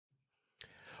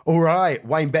All right,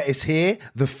 Wayne Bettis here,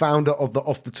 the founder of the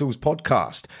Off the Tools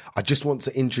podcast. I just want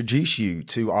to introduce you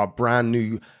to our brand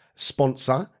new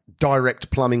sponsor,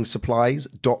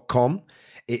 directplumbing.supplies.com.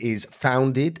 It is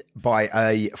founded by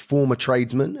a former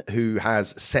tradesman who has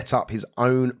set up his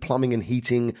own plumbing and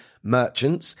heating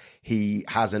merchants. He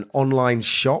has an online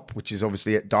shop, which is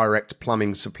obviously at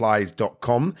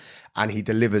directplumbing.supplies.com, and he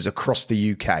delivers across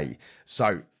the UK.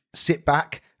 So sit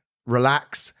back,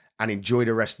 relax, and enjoy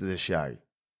the rest of the show.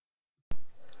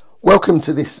 Welcome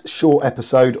to this short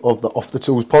episode of the Off the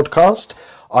Tools podcast.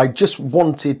 I just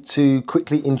wanted to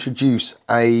quickly introduce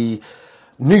a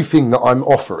new thing that I'm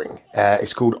offering.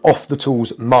 It's called Off the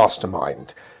Tools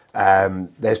Mastermind.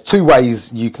 There's two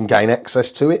ways you can gain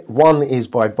access to it. One is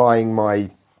by buying my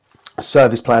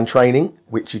service plan training,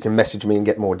 which you can message me and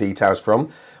get more details from.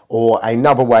 Or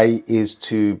another way is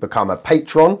to become a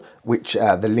patron, which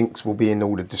the links will be in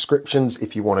all the descriptions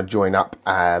if you want to join up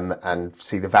and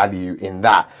see the value in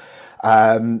that.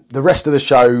 The rest of the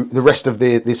show, the rest of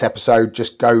this episode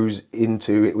just goes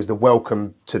into, it was the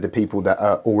welcome to the people that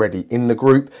are already in the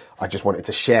group. I just wanted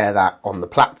to share that on the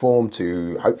platform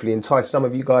to hopefully entice some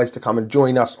of you guys to come and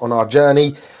join us on our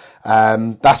journey.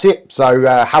 That's it. So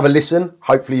have a listen.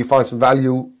 Hopefully you find some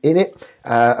value in it.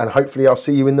 And hopefully I'll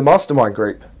see you in the Mastermind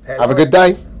group. Hello. Have a good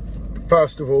day.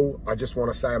 First of all, I just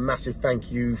want to say a massive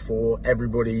thank you for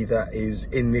everybody that is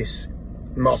in this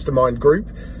Mastermind group.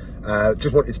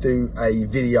 Just wanted to do a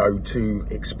video to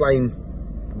explain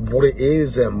what it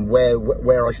is and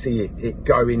where I see it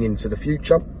going into the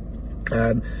future.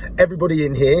 Everybody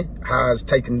in here has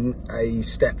taken a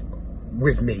step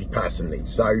with me personally.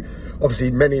 So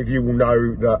obviously many of you will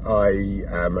know that I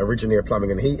am originally a plumbing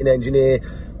and heating engineer,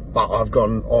 but I've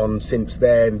gone on since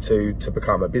then to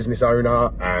become a business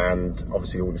owner, and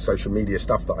obviously all the social media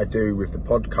stuff that I do with the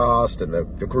podcast and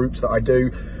the groups that I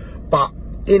do. But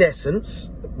in essence,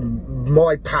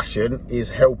 my passion is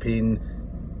helping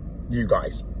you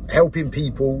guys, helping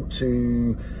people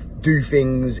to do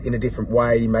things in a different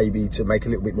way, maybe to make a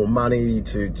little bit more money,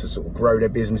 to sort of grow their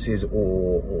businesses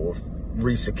or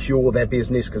re-secure their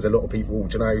business, because a lot of people,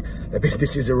 their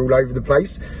businesses are all over the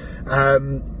place.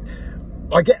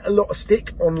 I get a lot of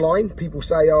stick online. People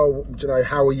say, oh,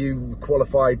 how are you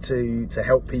qualified to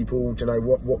help people?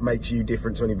 What makes you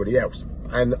different to anybody else?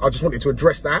 And I just wanted to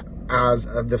address that as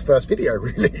the first video,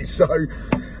 really. So,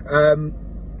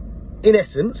 in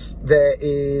essence,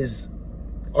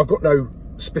 I've got no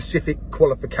specific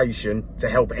qualification to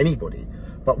help anybody.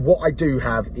 But what I do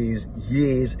have is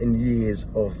years and years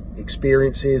of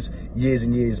experiences, years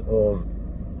and years of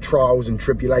trials and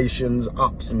tribulations,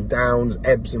 ups and downs,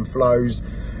 ebbs and flows,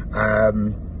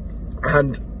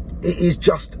 and it is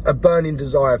just a burning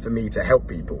desire for me to help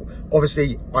people.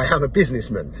 Obviously, I am a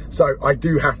businessman, so I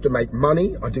do have to make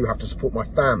money, I do have to support my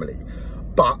family,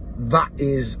 but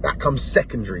that comes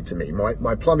secondary to me.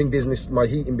 My plumbing business, my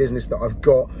heating business that I've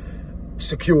got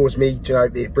secures me,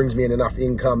 it brings me in enough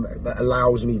income that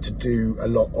allows me to do a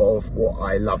lot of what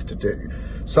I love to do.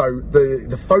 So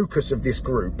the focus of this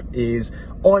group is,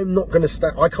 I'm not going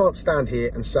to I can't stand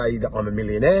here and say that I'm a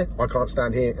millionaire. I can't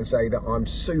stand here and say that I'm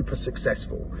super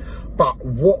successful. But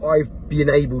what I've been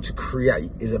able to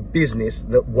create is a business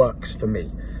that works for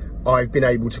me. I've been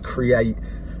able to create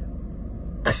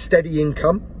a steady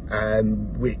income,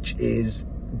 which is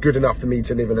good enough for me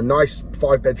to live in a nice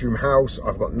 5-bedroom house.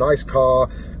 I've got a nice car.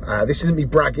 This isn't me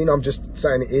bragging. I'm just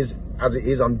saying it is as it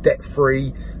is. I'm debt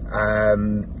free.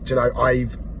 I've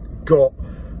got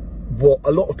what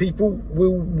a lot of people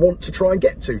will want to try and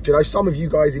get to. Some of you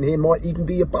guys in here might even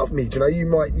be above me. You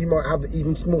might have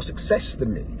even more success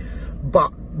than me.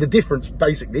 But the difference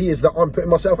basically is that I'm putting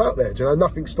myself out there.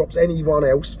 Nothing stops anyone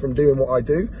else from doing what I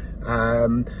do.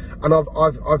 And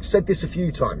I've said this a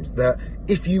few times, that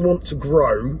if you want to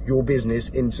grow your business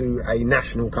into a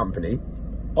national company,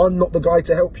 I'm not the guy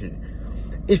to help you.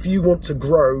 If you want to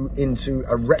grow into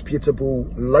a reputable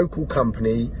local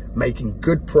company, making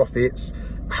good profits,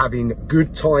 having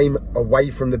good time away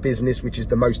from the business, which is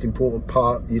the most important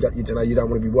part. You don't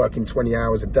want to be working 20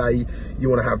 hours a day. You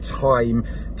want to have time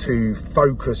to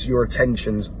focus your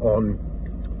attentions on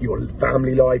your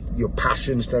family life, your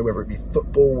passions, whether it be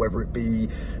football, whether it be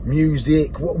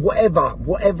music,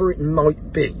 whatever it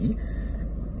might be.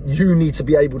 You need to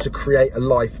be able to create a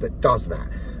life that does that.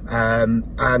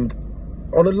 And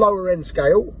on a lower end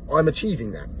scale, I'm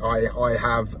achieving that. I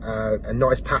have a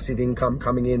nice passive income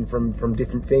coming in from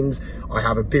different things. I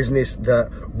have a business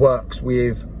that works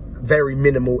with very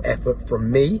minimal effort from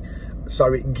me.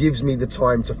 So it gives me the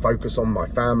time to focus on my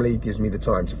family, gives me the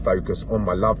time to focus on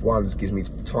my loved ones, gives me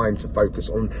time to focus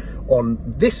on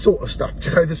this sort of stuff,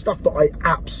 the stuff that I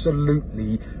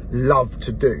absolutely love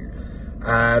to do.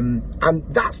 And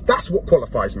that's what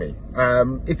qualifies me.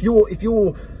 If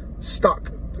you're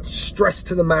stuck, stressed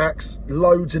to the max,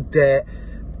 loads of debt,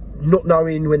 not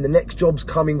knowing when the next job's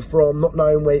coming from, not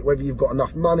knowing whether you've got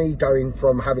enough money, going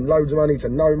from having loads of money to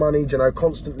no money,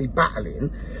 constantly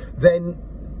battling, then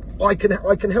I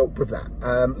can help with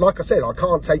that. Like I said, I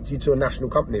can't take you to a national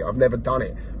company. I've never done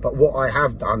it. But what I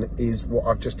have done is what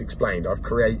I've just explained. I've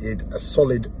created a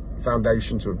solid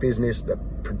foundation to a business that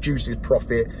produces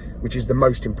profit, which is the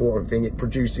most important thing. It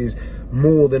produces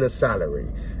more than a salary.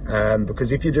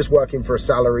 Because if you're just working for a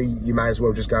salary, you may as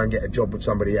well just go and get a job with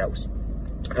somebody else.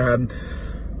 So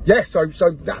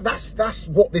that's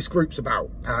what this group's about.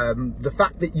 The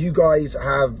fact that you guys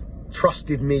have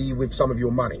trusted me with some of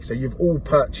your money, so you've all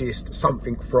purchased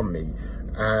something from me,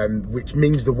 which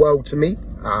means the world to me,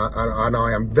 and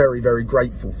I am very, very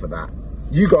grateful for that.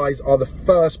 You guys are the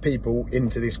first people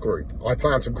into this group. I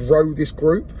plan to grow this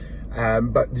group,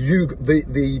 but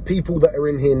the people that are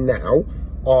in here now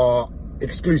are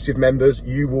exclusive members.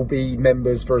 You will be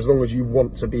members for as long as you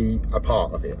want to be a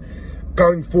part of it.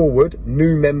 Going forward,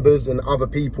 new members and other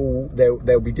people,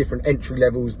 there'll be different entry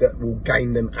levels that will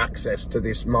gain them access to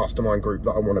this mastermind group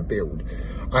that I want to build.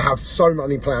 I have so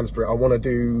many plans for it. I want to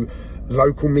do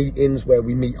local meetings where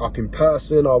we meet up in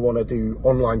person. I want to do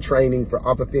online training for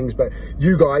other things, but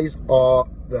you guys are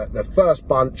the first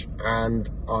bunch, and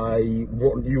I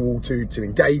want you all to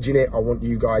engage in it. I want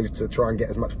you guys to try and get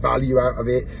as much value out of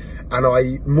it, and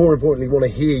I more importantly want to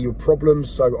hear your problems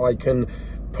so I can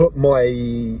put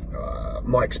my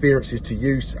experiences to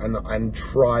use and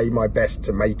try my best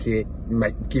to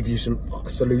give you some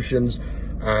solutions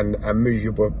and move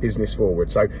your business forward.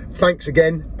 So thanks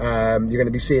again. You're going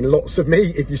to be seeing lots of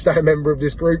me if you stay a member of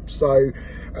this group. So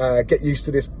get used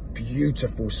to this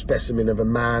beautiful specimen of a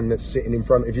man that's sitting in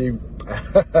front of you.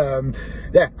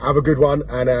 Have a good one,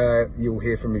 and you'll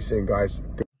hear from me soon, guys.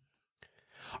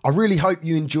 I really hope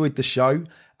you enjoyed the show.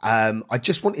 I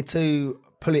just wanted to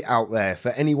pull it out there for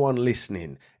anyone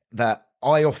listening that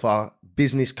I offer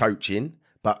business coaching,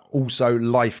 but also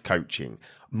life coaching.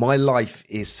 My life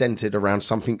is centered around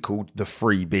something called the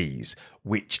 3 Bs,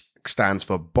 which stands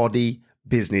for body,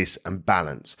 business, and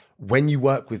balance. When you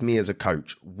work with me as a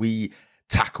coach, we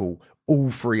tackle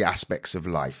all 3 aspects of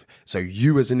life. So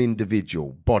you as an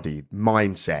individual, body,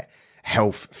 mindset,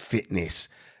 health, fitness,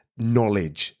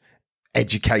 knowledge,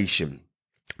 education.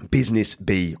 Business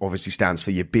B obviously stands for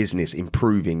your business,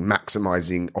 improving,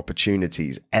 maximizing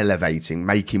opportunities, elevating,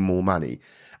 making more money.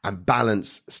 And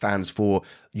balance stands for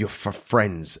your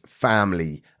friends,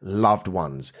 family, loved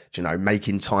ones,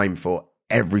 making time for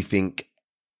everything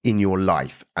in your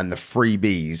life. And the 3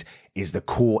 Bs is the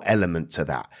core element to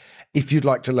that. If you'd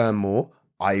like to learn more,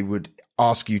 I would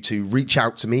ask you to reach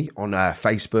out to me on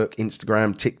Facebook,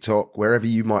 Instagram, TikTok, wherever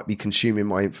you might be consuming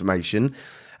my information.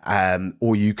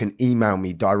 Or you can email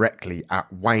me directly at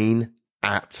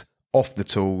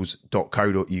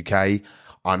wayne@offthetools.co.uk.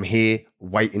 I'm here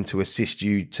waiting to assist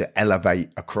you to elevate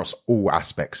across all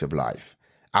aspects of life.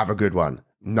 Have a good one.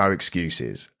 No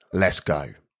excuses. Let's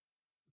go.